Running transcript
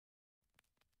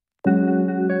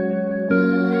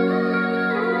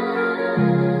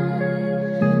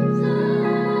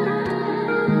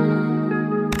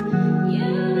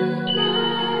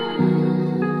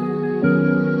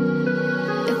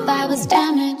was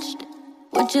damaged,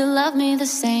 would you love me the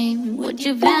same? Would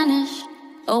you vanish?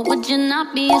 Or would you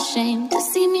not be ashamed to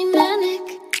see me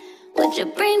manic? Would you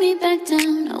bring me back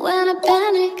down when I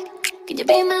panic? Could you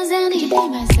be my Zanny?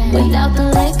 Without the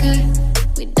liquor,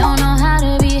 we don't know how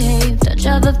to behave. Touch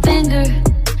of a finger,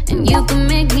 and you can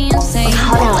make me insane.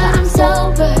 When I'm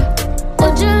sober,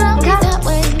 would you love me that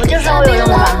way? Could I be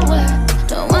lower?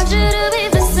 Don't want you to be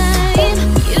the same.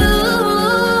 You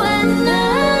and I,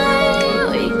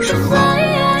 we can fly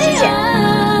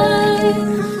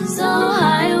so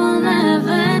high we'll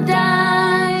never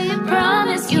die.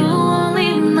 Promise you won't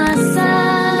leave my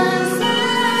side.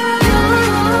 You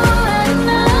and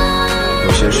I, 有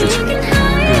些事情并不是你看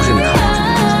不出的，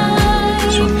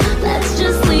兄弟。 Let's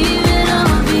just leave it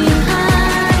all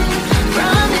behind.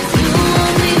 Promise you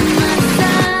won't leave my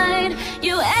side.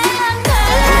 You and I.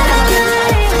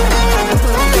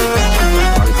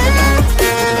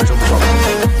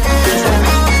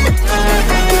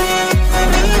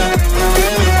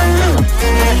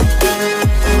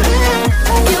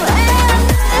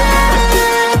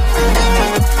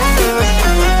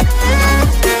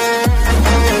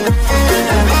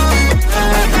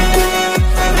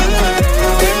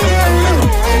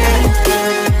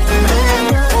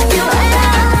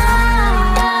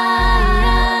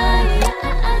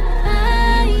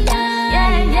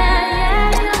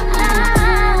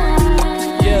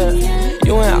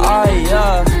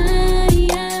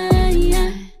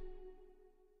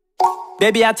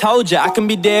 ，Baby, I told ya, I can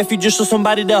be there if you just want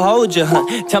somebody to hold ya.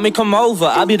 Tell me come over,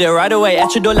 I'll be there right away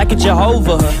at your door like a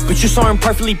Jehovah. But you so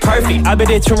imperfectly perfect, I'll be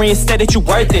there to reinstate that you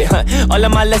worth it. All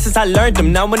of my lessons I learned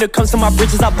them, now when it comes to my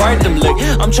bridges I burned them. Look,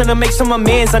 I'm tryna make some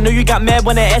amends. I know you got mad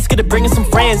when I asked you to bring in some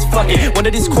friends. Fuck it, when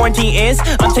this quarantine ends,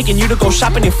 I'm taking you to go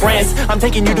shopping in France. I'm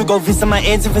taking you to go visit my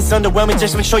aunts. If it's underwhelming,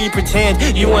 just make sure you pretend.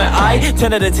 You and I,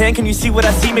 10 out of 10, can you see what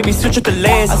I see? Maybe switch up the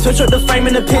lens. I switch up the frame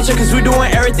in the picture, cause we're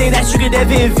doing everything that you could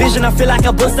ever envision. I feel like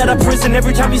I bust out of prison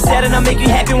every time you sad, and I make you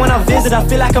happy when I visit. I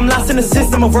feel like I'm lost in the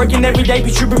system of working every day,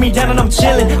 but you bring me down and I'm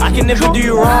chilling. I can never do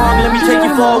you wrong, let me take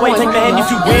you far away, take my hand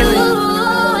if you willing.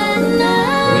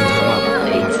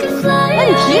 那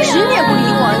你平时你也不理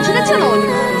我，你现在见到我你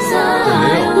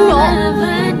你有？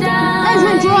那你说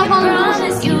你桌上放的什么？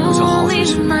不想好好学习。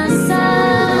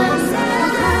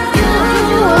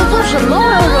我要做什么？我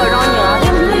要惹着你了？要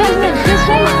不不开心你直接说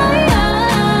嘛。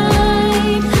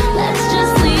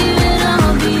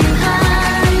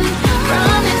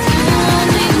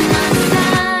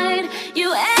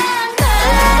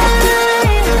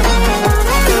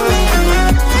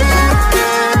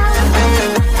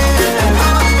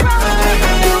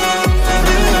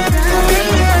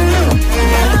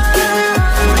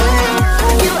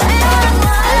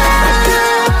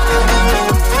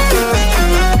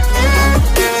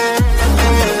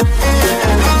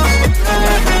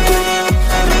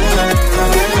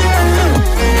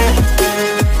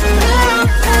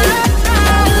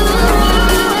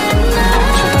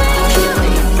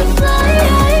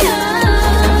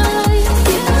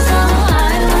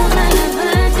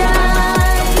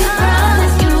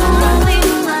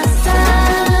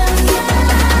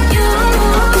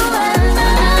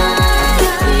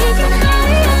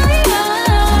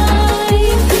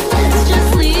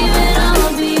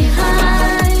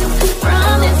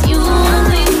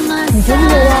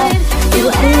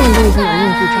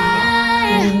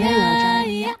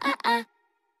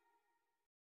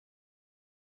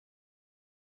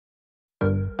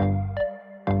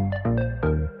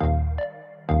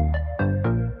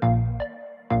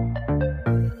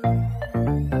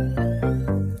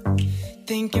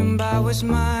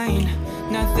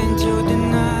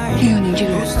 叶有宁这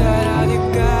个人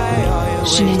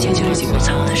，10年前就已经被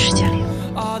藏在时间里了。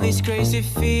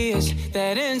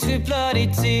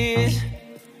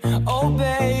 Oh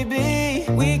baby,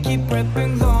 we keep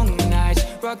prepping long nights.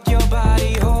 Rock your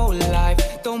body whole life.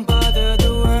 Don't bother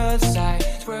the world side.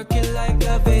 Twerk it like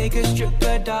a Vegas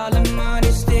stripper, dollar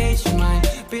money stage mine.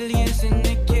 Billions in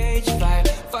the cage fight.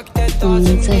 Fuck that thoughts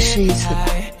and get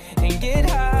high. And get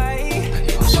high.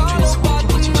 It's all about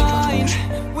the mind.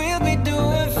 We'll be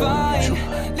doing fine.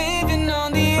 Living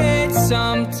on the edge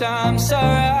sometimes,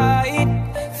 alright.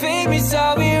 Fame is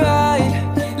all we ride.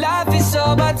 Life is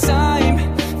all about time.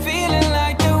 Feeling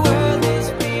like the world is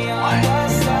beyond our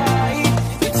sight.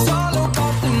 It's all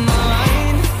about the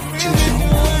mind. We'll be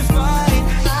doing fine.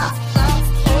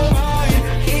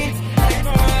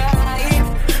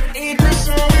 It's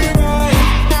all we ride.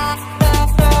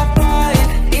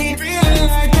 Feeling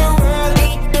like the world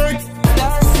is beyond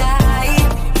our sight.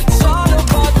 It's all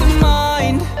about the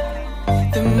mind.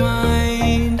 The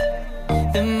mind.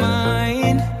 The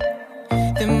mind.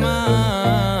 The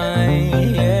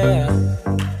mind, yeah.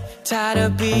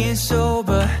 being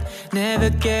sober, never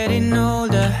getting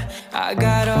older. I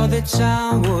got all the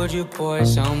time, would you pour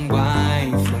some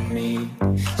wine for me?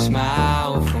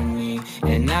 Smile for me,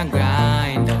 and I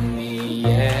grind on me,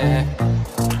 yeah.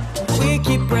 We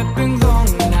keep prepping long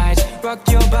nights, rock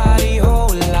your body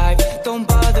whole life. Don't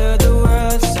bother the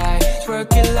world side,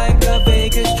 twerk it like a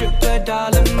Vegas stripper,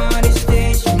 dollar money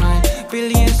stage mine.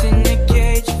 Billions in the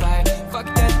cage fight, fuck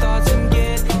that thoughts and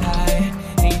get high,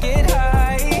 and get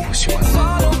high. 我喜欢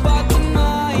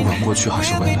你，不管过去还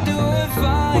是未来，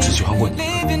我只喜欢过你。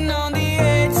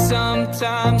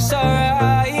 Sometimes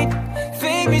alright,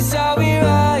 fake is how we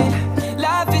ride.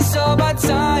 Life is all about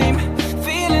time.